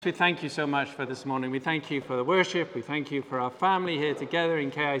We thank you so much for this morning. We thank you for the worship. We thank you for our family here together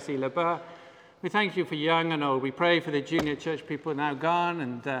in KIC Le Boeuf. We thank you for young and old. We pray for the junior church people now gone.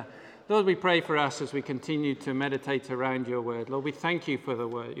 And Lord, we pray for us as we continue to meditate around your word. Lord, we thank you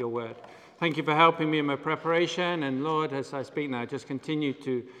for your word. Thank you for helping me in my preparation. And Lord, as I speak now, just continue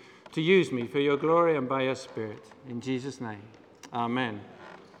to use me for your glory and by your spirit. In Jesus' name, amen.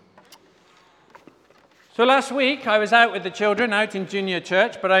 So last week, I was out with the children, out in junior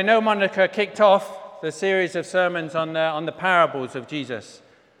church, but I know Monica kicked off the series of sermons on the parables of Jesus.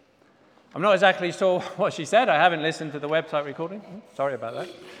 I'm not exactly sure what she said. I haven't listened to the website recording. Sorry about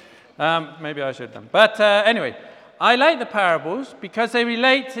that. Maybe I should have done. But anyway, I like the parables because they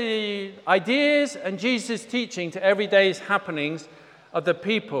relate to ideas and Jesus' teaching to everyday happenings of the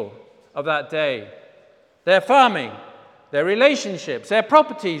people of that day. Their farming, their relationships, their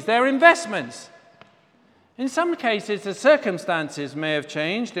properties, their investments. In some cases, the circumstances may have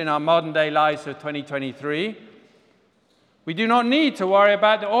changed in our modern-day lives of 2023. We do not need to worry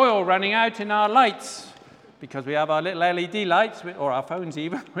about the oil running out in our lights because we have our little LED lights, or our phones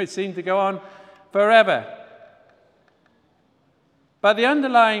even, which seem to go on forever. But the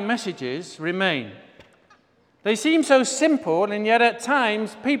underlying messages remain. They seem so simple, and yet at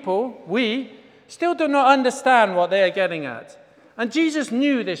times we still do not understand what they are getting at. And Jesus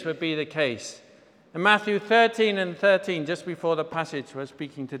knew this would be the case. In Matthew 13 and 13, just before the passage we're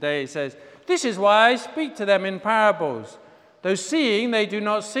speaking today, it says, "This is why I speak to them in parables. Though seeing, they do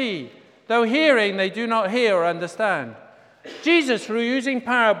not see. Though hearing, they do not hear or understand." Jesus, through using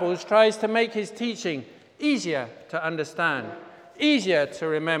parables, tries to make his teaching easier to understand, easier to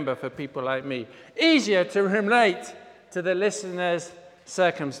remember for people like me, easier to relate to the listeners'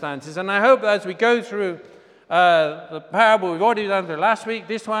 circumstances. And I hope that as we go through the parable we've already done through last week,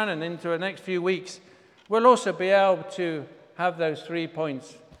 this one, and into the next few weeks, we'll also be able to have those 3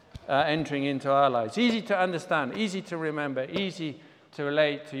 points entering into our lives. Easy to understand, easy to remember, easy to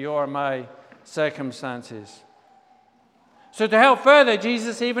relate to your and my circumstances. So to help further,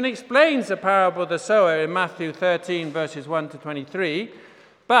 Jesus even explains the parable of the sower in Matthew 13, verses 1 to 23.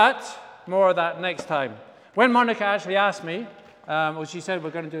 But more of that next time. When Monica actually asked me, she said we're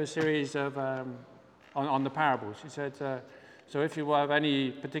going to do a series of on the parables. She said, so if you have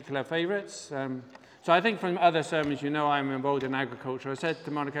any particular favorites. So I think from other sermons, I'm involved in agriculture. I said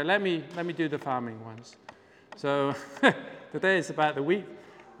to Monica, let me do the farming ones. So today it's about the wheat.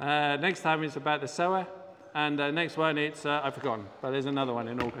 Next time it's about the sower. And next one, I've forgotten, but there's another one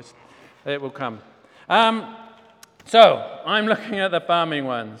in August. It will come. So I'm looking at the farming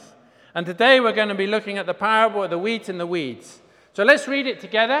ones. And today we're going to be looking at the parable of the wheat and the weeds. So let's read it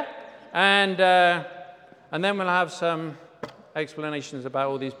together. And then we'll have some explanations about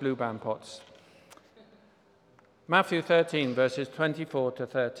all these blue band pots. Matthew 13, verses 24 to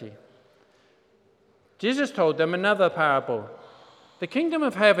 30. Jesus told them another parable. "The kingdom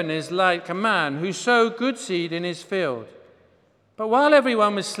of heaven is like a man who sowed good seed in his field. But while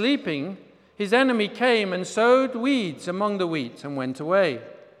everyone was sleeping, his enemy came and sowed weeds among the wheat and went away.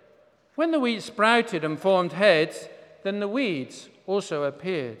 When the wheat sprouted and formed heads, then the weeds also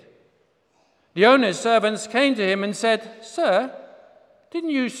appeared. The owner's servants came to him and said, 'Sir, didn't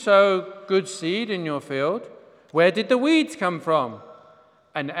you sow good seed in your field? Where did the weeds come from?'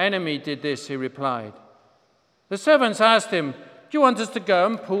 'An enemy did this,' he replied. The servants asked him, 'Do you want us to go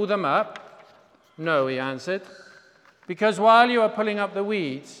and pull them up?' 'No,' he answered, 'because while you are pulling up the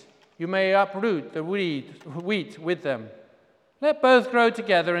weeds, you may uproot the wheat with them. Let both grow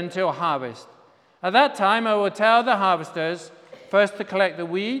together until harvest. At that time I will tell the harvesters first to collect the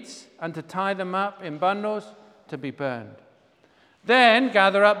weeds and to tie them up in bundles to be burned. Then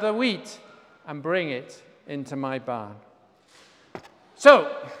gather up the wheat and bring it into my barn.'"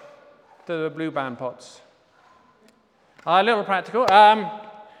 So, to the blue band pots. A little practical.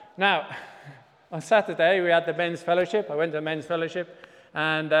 Now, on Saturday we had the men's fellowship. I went to the men's fellowship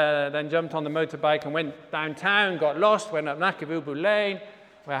and then jumped on the motorbike and went downtown, got lost, went up Nakavubu Lane,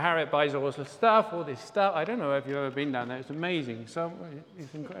 where Harriet buys all this stuff, all this stuff. I don't know if you've ever been down there. It's amazing.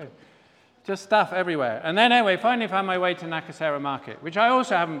 It's incredible. Just stuff everywhere. And then anyway, finally found my way to Nakasera Market, which I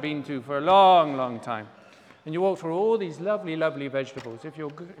also haven't been to for a long, long time. And you walk through all these lovely, lovely vegetables. If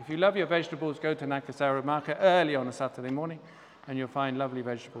you love your vegetables, go to Nakasera Market early on a Saturday morning, and you'll find lovely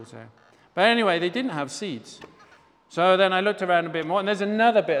vegetables there. But anyway, they didn't have seeds. So then I looked around a bit more, and there's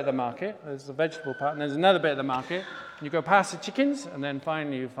another bit of the market. There's the vegetable part, and there's another bit of the market. And you go past the chickens, and then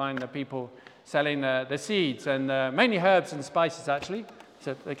finally you find the people selling the seeds, and mainly herbs and spices, actually.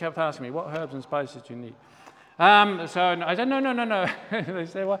 So they kept asking me, what herbs and spices do you need? So I said, no. They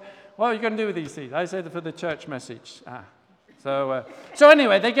said, what are you going to do with these seeds? I said, for the church message. So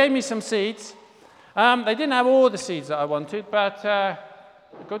anyway, they gave me some seeds. They didn't have all the seeds that I wanted, but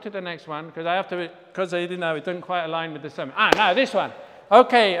go to the next one, because they didn't have it, didn't quite align with the sermon. Now this one.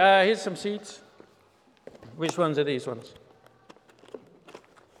 Okay, here's some seeds. Which ones are these ones?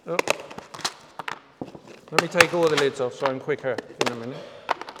 Oh. Let me take all the lids off so I'm quicker in a minute.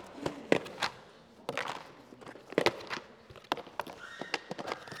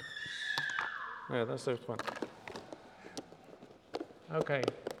 Yeah, that's those ones. Okay.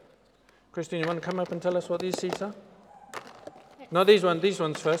 Christine, you want to come up and tell us what these seeds are? No, these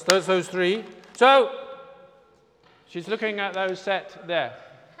ones first. Those three. So, she's looking at those set there.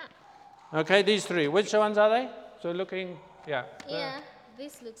 Okay, these three. Which ones are they? So looking, yeah. Yeah,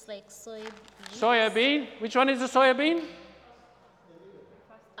 this looks like soybean. Soybean? Which one is the soybean?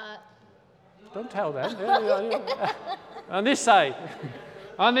 Don't tell them. On this side.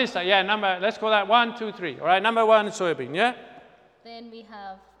 On this side, yeah, let's call that 1, 2, 3. All right, number 1 is soybean, yeah? Then we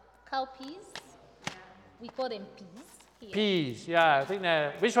have cowpeas. We call them peas here. Peas, yeah, I think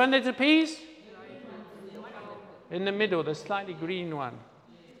they're... Which one is the peas? In the middle, the slightly green one.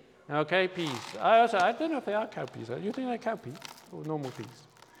 Okay, peas. I don't know if they are cowpeas. You think they're cowpeas or normal peas?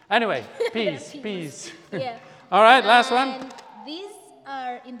 Anyway, peas. Yeah. All right, last one. These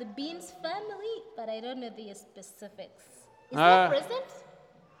are in the beans family, but I don't know the specifics. Is that present?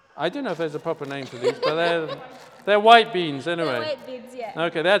 I don't know if there's a proper name for these, but they're white beans anyway. They're white beans, yeah.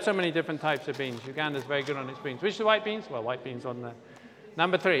 Okay, there are so many different types of beans. Uganda's very good on its beans. Which are the white beans? Well, white beans on there.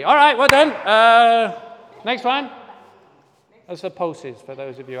 Number 3. All right, well done. Next one. That's the pulses for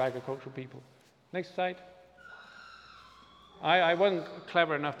those of you agricultural people. Next slide. I wasn't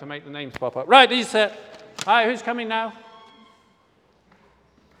clever enough to make the names pop up. Right, these. All right, who's coming now?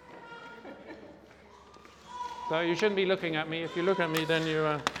 So you shouldn't be looking at me. If you look at me, then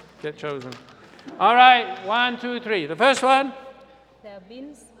you get chosen. All right, 1, 2, 3. The first one. There are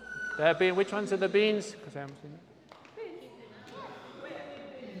beans. Which ones are the beans? Because I haven't seen it.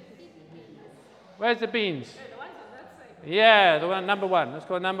 Where's the beans? Yeah, the one, number 1. Let's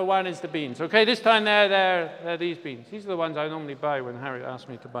go. Number 1 is the beans. Okay, this time they're these beans. These are the ones I normally buy when Harry asks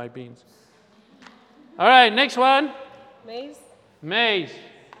me to buy beans. All right, next one. Maize.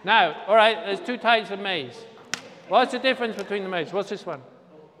 Now, all right, there's 2 types of maize. What's the difference between the maize? What's this one?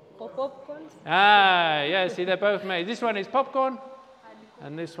 Popcorn. Yeah, see, they're both maize. This one is popcorn,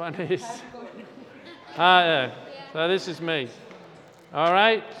 and this one is... yeah. So this is maize. All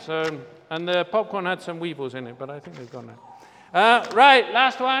right, so... And the popcorn had some weevils in it, but I think they've gone now. Right,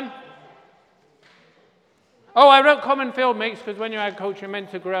 last one. Oh, I wrote common field mix because when you're agriculture, you're meant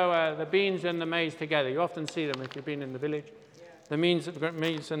to grow the beans and the maize together. You often see them if you've been in the village. The maize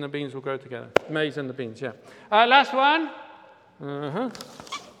and the beans will grow together. Maize and the beans, yeah. Last one.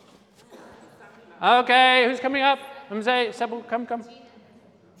 Okay, who's coming up? Sebu, come.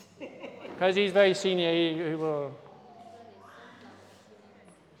 Because he's very senior, he will...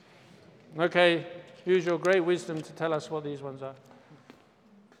 Okay, use your great wisdom to tell us what these ones are.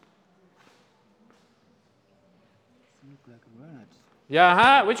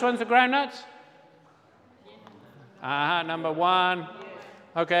 Yeah, which one's the groundnuts? Number 1.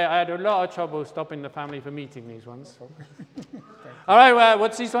 Okay, I had a lot of trouble stopping the family from eating these ones. So. All right,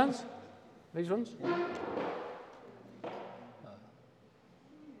 what's these ones? These ones?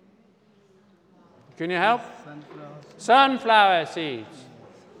 Can you help? Sunflower seeds.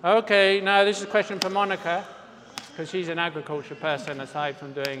 Okay, now this is a question for Monica, because she's an agriculture person aside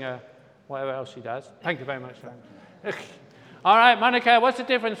from doing whatever else she does. Thank you very much. All right, Monica, what's the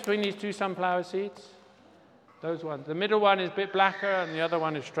difference between these 2 sunflower seeds? Those ones. The middle one is a bit blacker and the other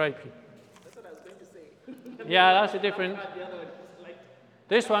one is stripy. That's what I was going to say. Yeah, that's the difference.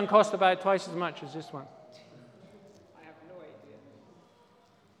 This one costs about twice as much as this one. I have no idea.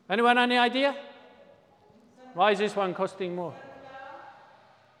 Anyone any idea? Why is this one costing more?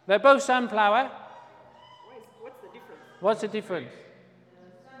 They're both sunflower. What's the difference? What's the difference?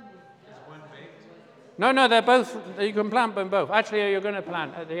 No, they're both, you can plant them both. Actually, you're going to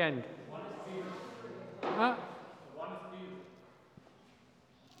plant at the end. Huh?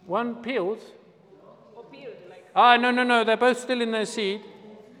 One peels? Or peeled, like... No, they're both still in their seed.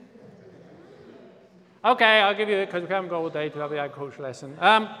 Okay, I'll give you it because we haven't got all day to have the agricultural lesson.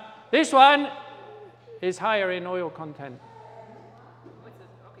 This one is higher in oil content.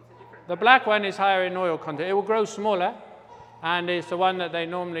 The black one is higher in oil content. It will grow smaller, and it's the one that they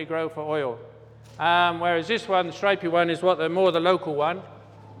normally grow for oil. Whereas this one, the stripy one, is the more the local one,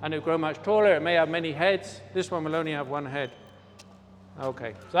 and it'll grow much taller. It may have many heads. This one will only have 1 head.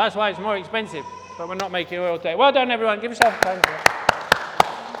 Okay, so that's why it's more expensive, but we're not making oil today. Well done, everyone. Give yourself a hand for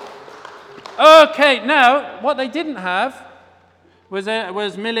that. Okay, now, what they didn't have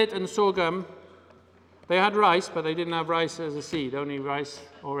was millet and sorghum. They had rice, but they didn't have rice as a seed, only rice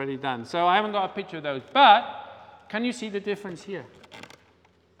already done. So I haven't got a picture of those. But can you see the difference here?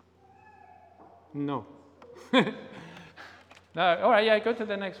 No. No. All right, yeah, go to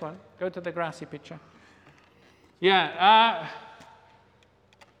the next one. Go to the grassy picture. Yeah.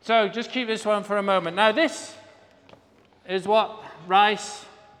 So just keep this one for a moment. Now this is what rice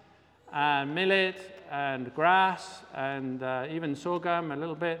and millet and grass and even sorghum a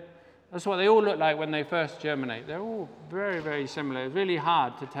little bit. That's what they all look like when they first germinate. They're all very, very similar. It's really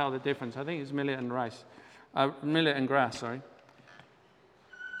hard to tell the difference. I think it's millet and grass, sorry.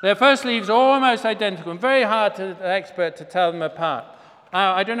 Their first leaves are almost identical and very hard to the expert to tell them apart.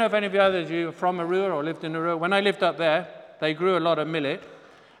 I don't know if any of you others you are from Arua or lived in Arua. When I lived up there, they grew a lot of millet.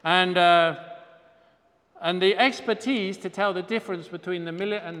 And the expertise to tell the difference between the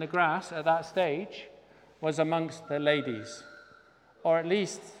millet and the grass at that stage was amongst the ladies. Or at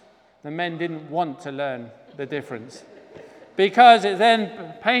least the men didn't want to learn the difference. Because it's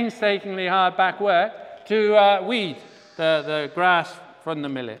then painstakingly hard back work to weed the grass from the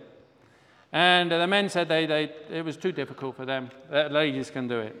millet. And the men said it was too difficult for them. The ladies can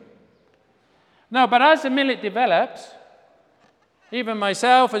do it. No, but as the millet develops, even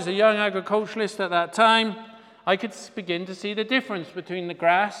myself as a young agriculturalist at that time, I could begin to see the difference between the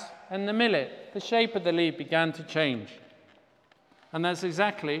grass and the millet. The shape of the leaf began to change. And that's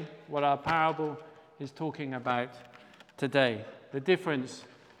exactly what our parable is talking about today. The difference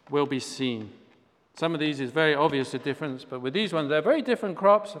will be seen. Some of these is very obvious, the difference, but with these ones, they're very different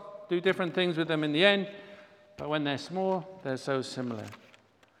crops, do different things with them in the end, but when they're small, they're so similar.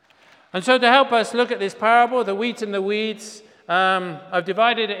 And so to help us look at this parable, the wheat and the weeds, I've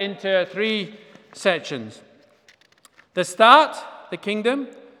divided it into 3 sections. The start, the kingdom.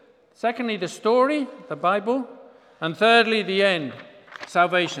 Secondly, the story, the Bible. And thirdly, the end,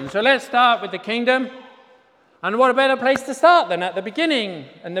 salvation. So let's start with the kingdom. And what a better place to start than at the beginning.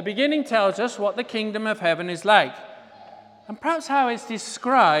 And the beginning tells us what the kingdom of heaven is like. And perhaps how it's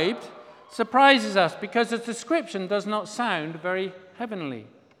described surprises us because the description does not sound very heavenly.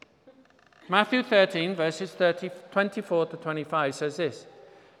 Matthew 13, verses 24 to 25 says this.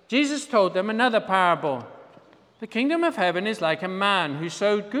 Jesus told them another parable. The kingdom of heaven is like a man who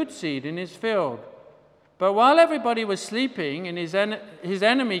sowed good seed in his field. But while everybody was sleeping, his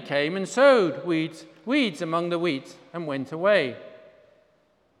enemy came and sowed weeds among the wheat and went away.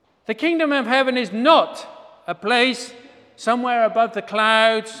 The kingdom of heaven is not a place somewhere above the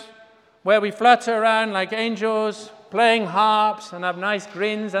clouds where we flutter around like angels, playing harps and have nice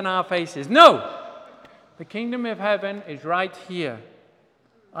grins on our faces. No! The kingdom of heaven is right here.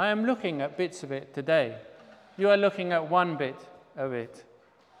 I am looking at bits of it today. You are looking at one bit of it.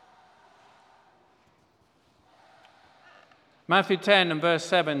 Matthew 10 and verse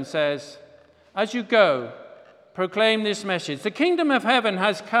 7 says, as you go, proclaim this message. The kingdom of heaven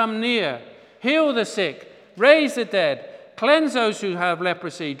has come near. Heal the sick, raise the dead, cleanse those who have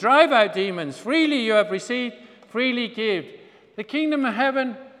leprosy, drive out demons. Freely you have received, freely give. The kingdom of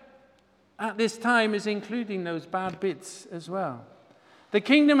heaven at this time is including those bad bits as well. The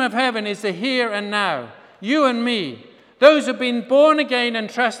kingdom of heaven is the here and now. You and me, those who have been born again and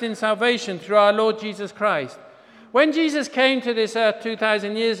trust in salvation through our Lord Jesus Christ. When Jesus came to this earth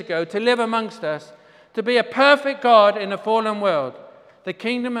 2,000 years ago to live amongst us, to be a perfect God in a fallen world, the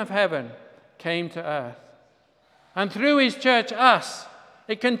kingdom of heaven came to earth. And through his church, us,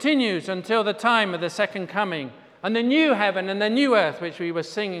 it continues until the time of the second coming and the new heaven and the new earth, which we were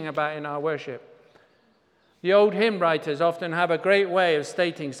singing about in our worship. The old hymn writers often have a great way of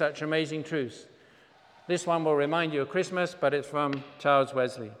stating such amazing truths. This one will remind you of Christmas, but it's from Charles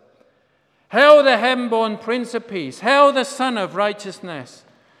Wesley. Hail the heaven-born Prince of Peace, hail the Son of Righteousness.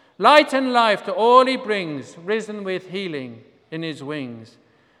 Light and life to all he brings, risen with healing in his wings.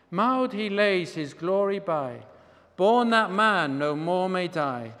 Mild he lays his glory by, born that man no more may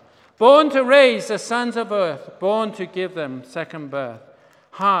die. Born to raise the sons of earth, born to give them second birth.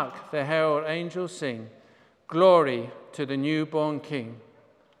 Hark, the herald angels sing, glory to the newborn King.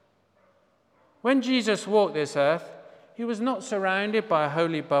 When Jesus walked this earth, he was not surrounded by a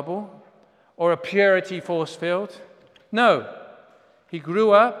holy bubble or a purity force field. No, he grew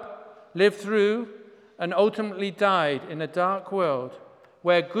up, lived through, and ultimately died in a dark world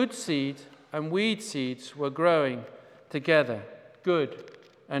where good seed and weed seeds were growing together, good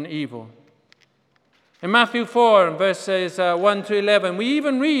and evil. In Matthew 4, verses 1 to 11, we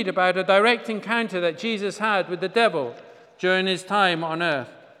even read about a direct encounter that Jesus had with the devil during his time on earth.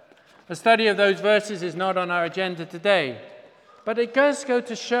 A study of those verses is not on our agenda today, but it does go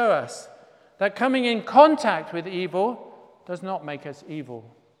to show us that coming in contact with evil does not make us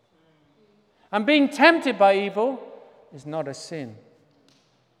evil. And being tempted by evil is not a sin.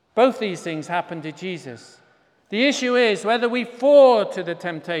 Both these things happen to Jesus. The issue is whether we fall to the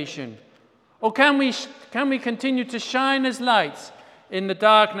temptation, or can we continue to shine as lights in the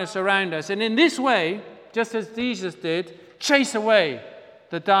darkness around us, and in this way, just as Jesus did, chase away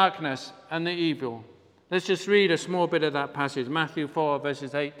the darkness and the evil. Let's just read a small bit of that passage, Matthew 4,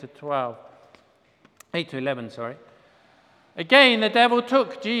 verses 8 to 11. Again, the devil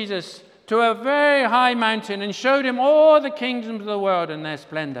took Jesus to a very high mountain and showed him all the kingdoms of the world and their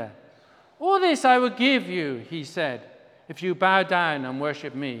splendor. All this I will give you, he said, if you bow down and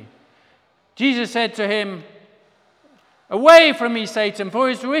worship me. Jesus said to him, away from me, Satan, for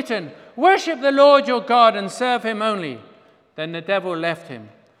it is written, worship the Lord your God and serve him only. Then the devil left him,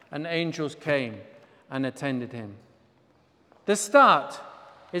 and angels came and attended him. The start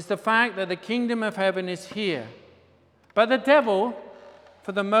is the fact that the kingdom of heaven is here. But the devil,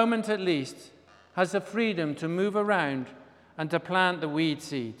 for the moment at least, has the freedom to move around and to plant the weed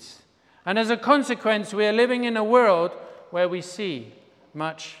seeds. And as a consequence, we are living in a world where we see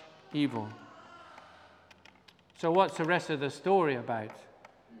much evil. So what's the rest of the story about?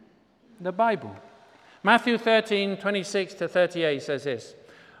 The Bible. Matthew 13, 26 to 38 says this.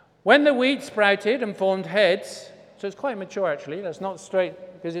 When the wheat sprouted and formed heads, so it's quite mature actually, that's not straight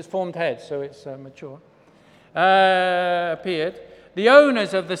because it's formed heads, so it's mature, appeared, the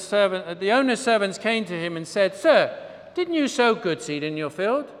owner's servants came to him and said, Sir, didn't you sow good seed in your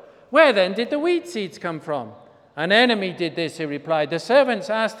field? Where then did the wheat seeds come from? An enemy did this, he replied. The servants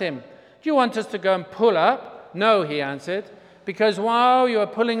asked him, do you want us to go and pull up? No, he answered, because while you are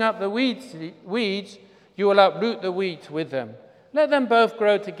pulling up the weeds, you will uproot the wheat with them. Let them both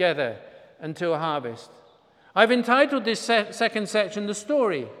grow together until harvest. I've entitled this second section, The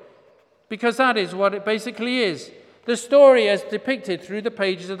Story, because that is what it basically is. The story as depicted through the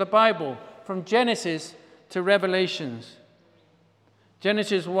pages of the Bible, from Genesis to Revelations.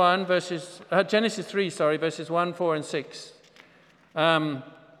 Genesis 3, verses 1, 4, and 6.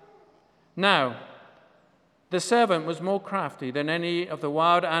 Now, the servant was more crafty than any of the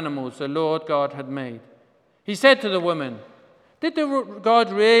wild animals the Lord God had made. He said to the woman, did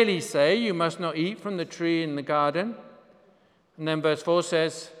God really say you must not eat from the tree in the garden? And then verse 4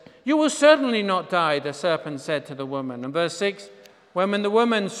 says, you will certainly not die, the serpent said to the woman. And verse 6, when the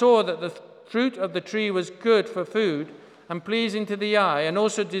woman saw that the fruit of the tree was good for food and pleasing to the eye and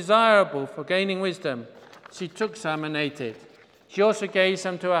also desirable for gaining wisdom, she took some and ate it. She also gave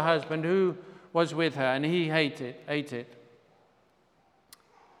some to her husband who was with her, and he ate it.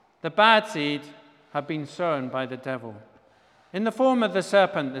 The bad seed had been sown by the devil in the form of the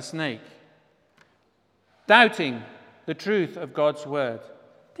serpent, the snake, doubting the truth of God's word.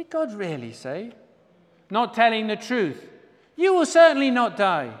 Did God really say? Not telling the truth. You will certainly not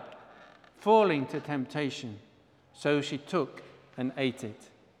die. Falling to temptation. So she took and ate it.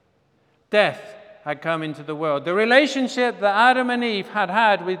 Death had come into the world. The relationship that Adam and Eve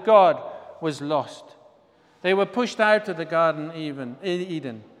had with God was lost. They were pushed out of the Garden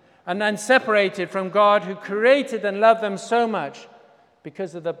Eden and then separated from God who created and loved them so much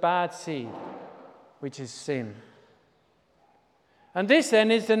because of the bad seed, which is sin. And this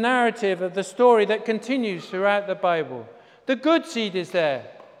then is the narrative of the story that continues throughout the Bible. The good seed is there,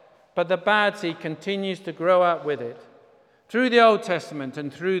 but the bad seed continues to grow up with it through the Old Testament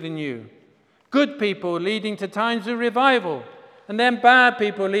and through the New. Good people leading to times of revival, and then bad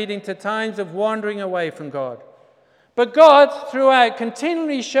people leading to times of wandering away from God. But God, throughout,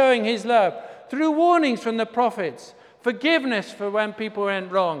 continually showing his love through warnings from the prophets, forgiveness for when people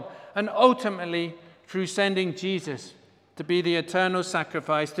went wrong, and ultimately through sending Jesus to be the eternal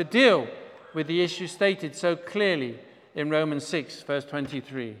sacrifice to deal with the issue stated so clearly in Romans 6, verse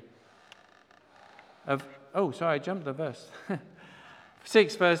 23. I jumped the verse.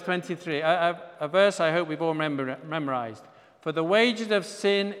 6, verse 23, a verse I hope we've all memorized. For the wages of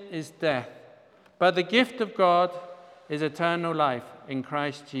sin is death, but the gift of God is eternal life in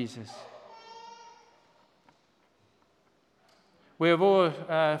Christ Jesus. We have all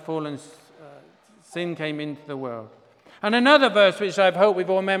fallen, sin came into the world. And another verse which I hope we've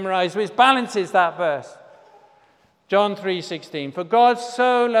all memorized, which balances that verse. John 3:16, for God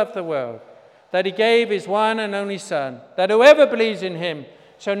so loved the world that he gave his one and only Son, that whoever believes in him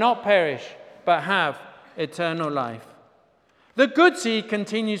shall not perish, but have eternal life. The good seed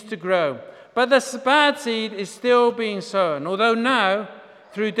continues to grow, but the bad seed is still being sown. Although now,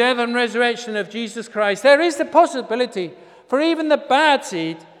 through death and resurrection of Jesus Christ, there is the possibility for even the bad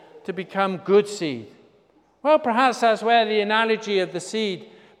seed to become good seed. Well, perhaps that's where the analogy of the seed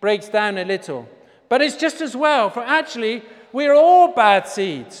breaks down a little. But it's just as well, for actually, we're all bad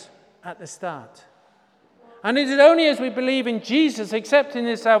seeds at the start. And it is only as we believe in Jesus, accepting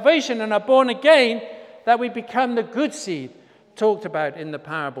his salvation, and are born again, that we become the good seed talked about in the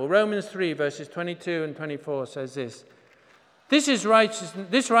parable. Romans 3, verses 22 and 24 says this. This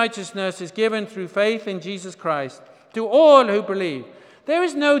righteousness is given through faith in Jesus Christ to all who believe. There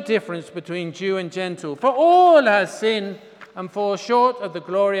is no difference between Jew and Gentile, for all have sinned and fall short of the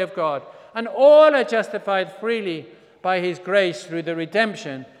glory of God, and all are justified freely by his grace through the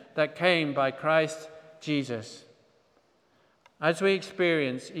redemption that came by Christ Jesus. As we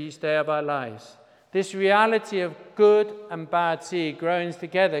experience each day of our lives, this reality of good and bad seed growing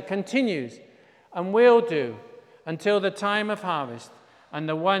together continues and will do until the time of harvest and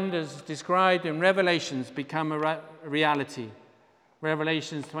the wonders described in Revelations become a reality.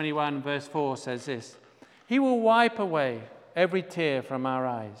 Revelations 21 verse 4 says this, he will wipe away every tear from our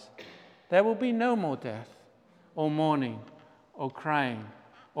eyes. There will be no more death, or mourning, or crying,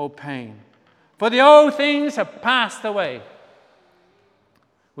 or pain. For the old things have passed away.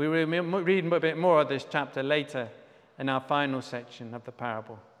 We will read a bit more of this chapter later in our final section of the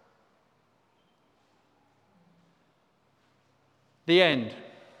parable. The end.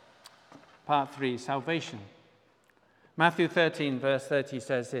 Part 3, salvation. Matthew 13, verse 30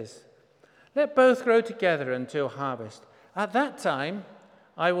 says this, let both grow together until harvest. At that time,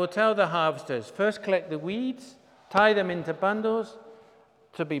 I will tell the harvesters, first collect the weeds, tie them into bundles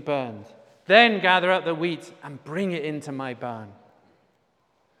to be burned. Then gather up the wheat and bring it into my barn.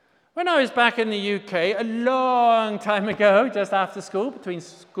 When I was back in the UK, a long time ago, just after school, between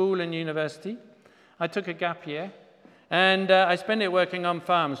school and university, I took a gap year. And I spent it working on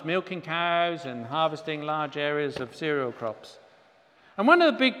farms, milking cows and harvesting large areas of cereal crops. And one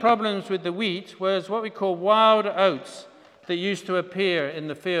of the big problems with the wheat was what we call wild oats that used to appear in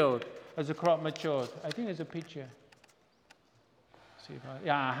the field as the crop matured. I think there's a picture.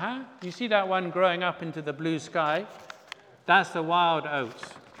 You see that one growing up into the blue sky? That's the wild oats.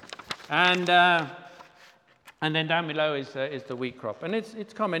 And then down below is the wheat crop. And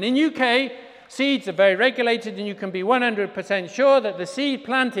it's common. In UK, seeds are very regulated, and you can be 100% sure that the seed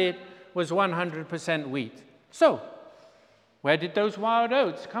planted was 100% wheat. So, where did those wild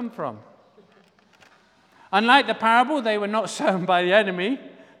oats come from? Unlike the parable, they were not sown by the enemy,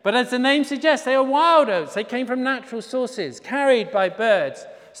 but as the name suggests, they are wild oats. They came from natural sources, carried by birds,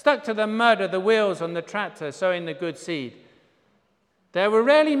 stuck to the mud of the wheels on the tractor, sowing the good seed. There were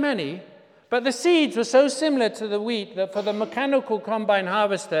rarely many, but the seeds were so similar to the wheat that for the mechanical combine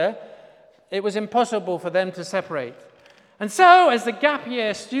harvester, it was impossible for them to separate. And so, as the gap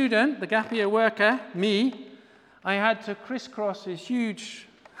year student, the gap year worker, me, I had to crisscross this huge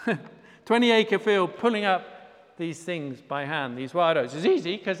 20-acre field pulling up these things by hand, these wild oats. It's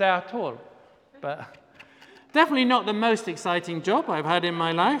easy because they are tall, but definitely not the most exciting job I've had in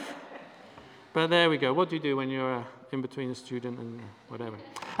my life. But there we go. What do you do when you're in between a student and whatever?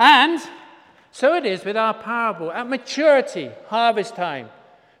 And so it is with our parable. At maturity, harvest time,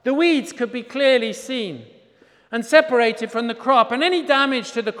 the weeds could be clearly seen and separated from the crop. And any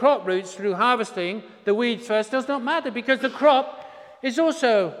damage to the crop roots through harvesting the weeds first does not matter because the crop is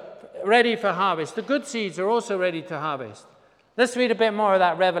also ready for harvest. The good seeds are also ready to harvest. Let's read a bit more of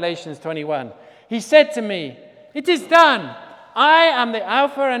that Revelations 21. He said to me, it is done. I am the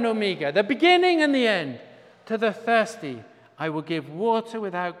Alpha and Omega, the beginning and the end. To the thirsty, I will give water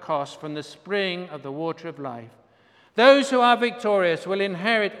without cost from the spring of the water of life. Those who are victorious will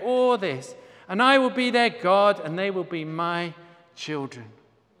inherit all this, and I will be their God, and they will be my children.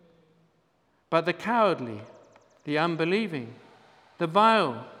 But the cowardly, the unbelieving, the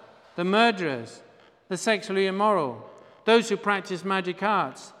vile, the murderers, the sexually immoral, those who practice magic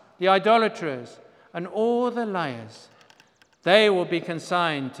arts, the idolaters, and all the liars, they will be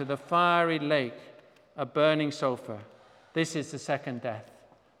consigned to the fiery lake of burning sulfur. This is the second death,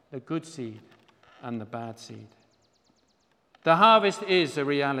 the good seed and the bad seed. The harvest is a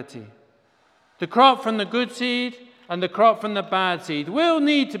reality. The crop from the good seed and the crop from the bad seed will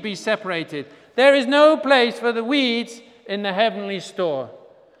need to be separated. There is no place for the weeds in the heavenly store.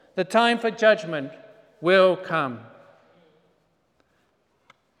 The time for judgment will come.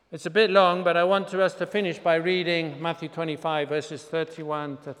 It's a bit long, but I want us to finish by reading Matthew 25, verses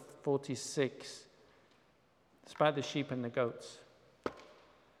 31 to 46. It's about the sheep and the goats.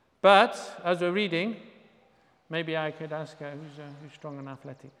 But, as we're reading, maybe I could ask who's strong and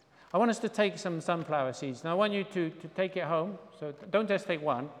athletic. I want us to take some sunflower seeds. Now, I want you to take it home. So don't just take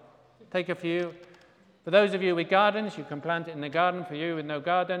one. Take a few. For those of you with gardens, you can plant it in the garden. For you with no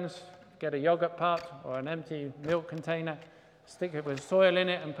gardens, get a yogurt pot or an empty milk container. stick it with soil in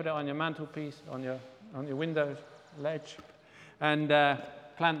it and put it on your mantelpiece, on your window ledge, and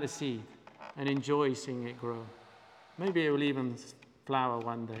plant the seed and enjoy seeing it grow. Maybe it will even flower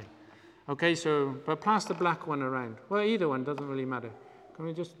one day. Okay, so, but pass the black one around. Well, either one, doesn't really matter. Can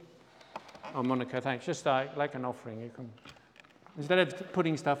we just, oh, Monica, thanks. Just like an offering. You can, instead of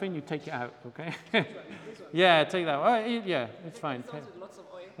putting stuff in, you take it out, okay? Yeah, take that. Oh, yeah, it's fine. Lots of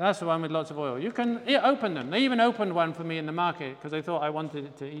oil. That's the one with lots of oil. You can open them. They even opened one for me in the market because they thought I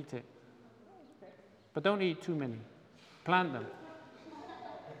wanted to eat it. But don't eat too many. Plant them.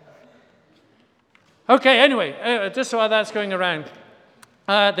 Okay, anyway, just while that's going around,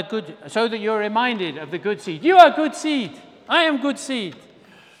 so that you're reminded of the good seed. You are good seed. I am good seed.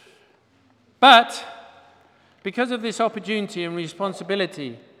 But because of this opportunity and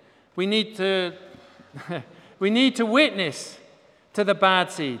responsibility, we need to witness to the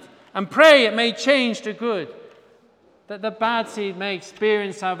bad seed and pray it may change to good, that the bad seed may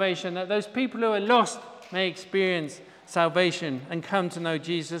experience salvation, that those people who are lost may experience salvation and come to know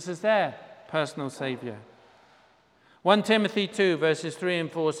Jesus as their personal Savior. 1 Timothy 2 verses 3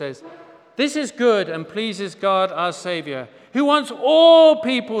 and 4 says, "This is good and pleases God our Savior, who wants all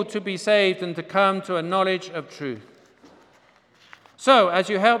people to be saved and to come to a knowledge of truth." So, as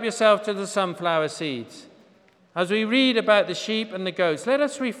you help yourself to the sunflower seeds, as we read about the sheep and the goats, let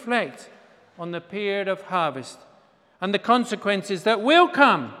us reflect on the period of harvest and the consequences that will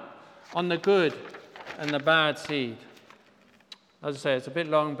come on the good and the bad seed. As I say, it's a bit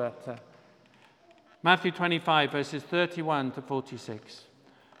long, but Matthew 25, verses 31 to 46.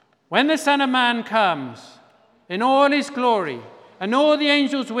 "When the Son of Man comes in all his glory, and all the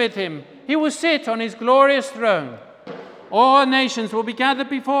angels with him, he will sit on his glorious throne. All nations will be gathered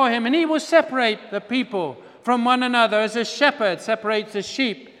before him, and he will separate the people from one another as a shepherd separates the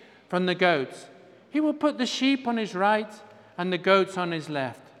sheep from the goats. He will put the sheep on his right and the goats on his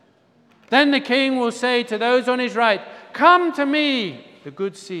left. Then the king will say to those on his right, 'Come to me, the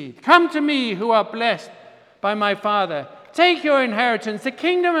good seed. Come to me who are blessed by my Father. Take your inheritance, the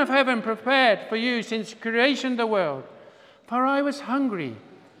kingdom of heaven prepared for you since creation of the world. For I was hungry,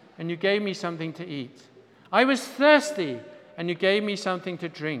 and you gave me something to eat. I was thirsty, and you gave me something to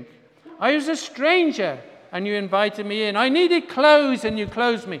drink. I was a stranger, and you invited me in. I needed clothes, and you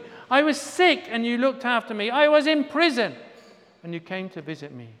clothed me. I was sick, and you looked after me. I was in prison, and you came to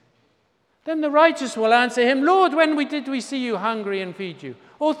visit me.' Then the righteous will answer him, 'Lord, when did we see you hungry and feed you,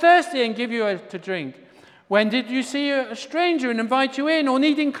 or thirsty and give you to drink? When did you see a stranger and invite you in, or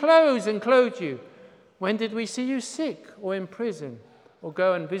needing clothes and clothe you? When did we see you sick or in prison, or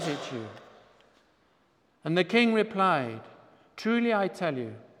go and visit you?' And the king replied, 'Truly I tell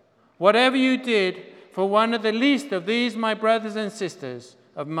you, whatever you did for one of the least of these my brothers and sisters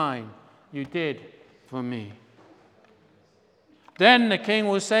of mine, you did for me.' Then the king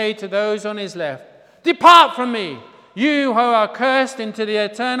will say to those on his left, 'Depart from me, you who are cursed, into the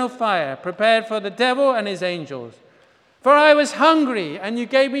eternal fire, prepared for the devil and his angels. For I was hungry, and you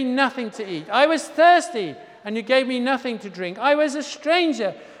gave me nothing to eat. I was thirsty, and you gave me nothing to drink. I was a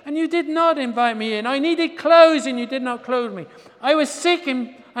stranger, and you did not invite me in. I needed clothes, and you did not clothe me. I was sick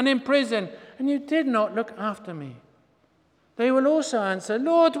and in prison, and you did not look after me.' They will also answer,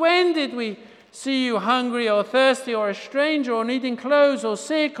 'Lord, when did we see you hungry or thirsty or a stranger or needing clothes or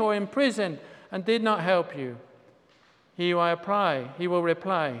sick or in prison and did not help you?' He will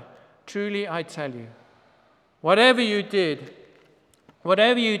reply, 'Truly I tell you, whatever you did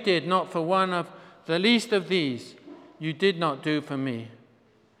not for one of the least of these, you did not do for me.'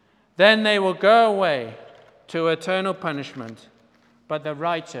 Then they will go away to eternal punishment, but the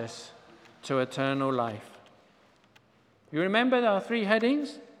righteous to eternal life." You remember our three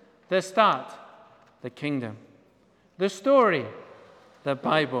headings? The start, the kingdom. The story, the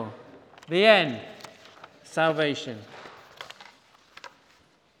Bible. The end, salvation.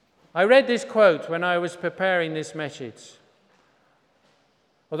 I read this quote when I was preparing this message,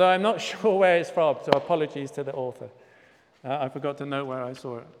 although I'm not sure where it's from, so apologies to the author. I forgot to note where I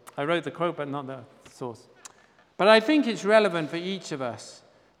saw it. I wrote the quote, but not the source. But I think it's relevant for each of us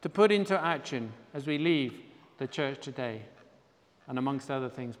to put into action as we leave the church today, and amongst other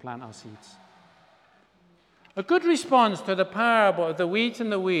things, plant our seeds. A good response to the parable of the wheat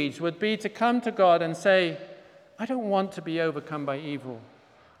and the weeds would be to come to God and say, "I don't want to be overcome by evil.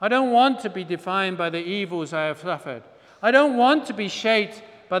 I don't want to be defined by the evils I have suffered. I don't want to be shaped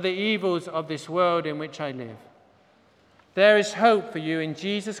by the evils of this world in which I live." There is hope for you in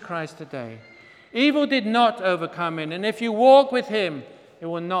Jesus Christ today. Evil did not overcome him, and if you walk with him, it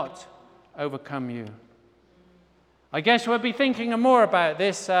will not overcome you. I guess we'll be thinking more about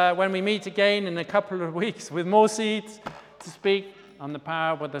this when we meet again in a couple of weeks with more seeds to speak on the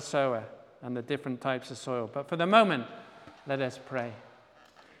parable of the sower and the different types of soil. But for the moment, let us pray.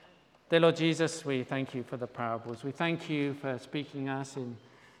 Dear Lord Jesus, we thank you for the parables. We thank you for speaking us in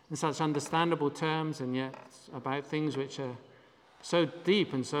such understandable terms, and yet about things which are so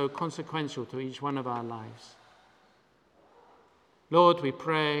deep and so consequential to each one of our lives. Lord, we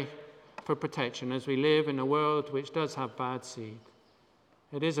pray for protection as we live in a world which does have bad seed.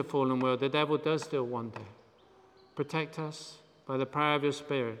 It is a fallen world. The devil does still wander. Protect us by the power of your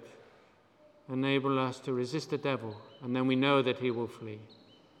Spirit. Enable us to resist the devil, and then we know that he will flee.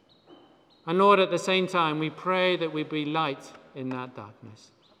 And Lord, at the same time, we pray that we be light in that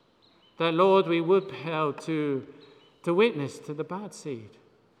darkness. That, Lord, we would be able to witness to the bad seed.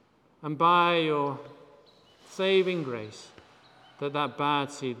 And by your saving grace, that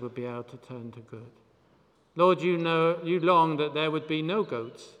bad seed would be able to turn to good. Lord, you long that there would be no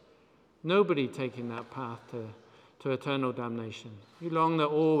goats, nobody taking that path to eternal damnation. You long that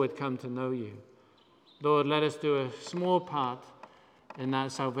all would come to know you. Lord, let us do a small part in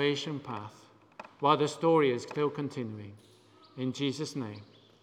that salvation path while the story is still continuing. In Jesus' name.